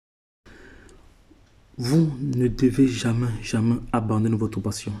Vous ne devez jamais abandonner votre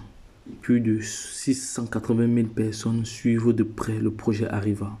passion. Plus de 680 000 personnes suivent de près le projet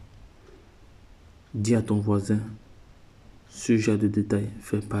ARIVA. Dis à ton voisin, ce genre de détail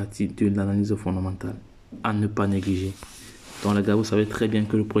fait partie de l'analyse fondamentale à ne pas négliger. Donc les gars, vous savez très bien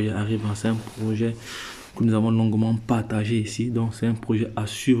que le projet ARIVA, c'est un projet que nous avons longuement partagé ici. Donc c'est un projet à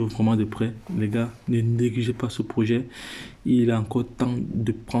suivre vraiment de près. Les gars, ne négligez pas ce projet. Il est encore temps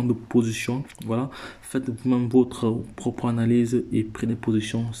de prendre position. Voilà, faites vous-même votre propre analyse et prenez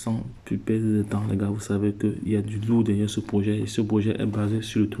position sans plus perdre de temps. Les gars, vous savez qu'il y a du lourd derrière ce projet. Et ce projet est basé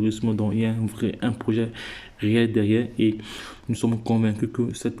sur le tourisme. Donc il y a un projet réel derrière. Et nous sommes convaincus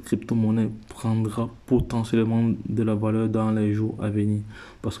que cette crypto-monnaie prendra potentiellement de la valeur dans les jours à venir.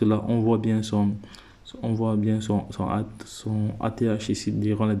 Parce que là, on voit bien son ATH ici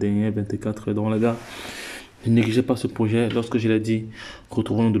durant les dernières 24 heures. Donc les gars, ne négligez pas ce projet. Lorsque je l'ai dit,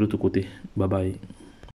 retrouvons-nous de l'autre côté. Bye bye.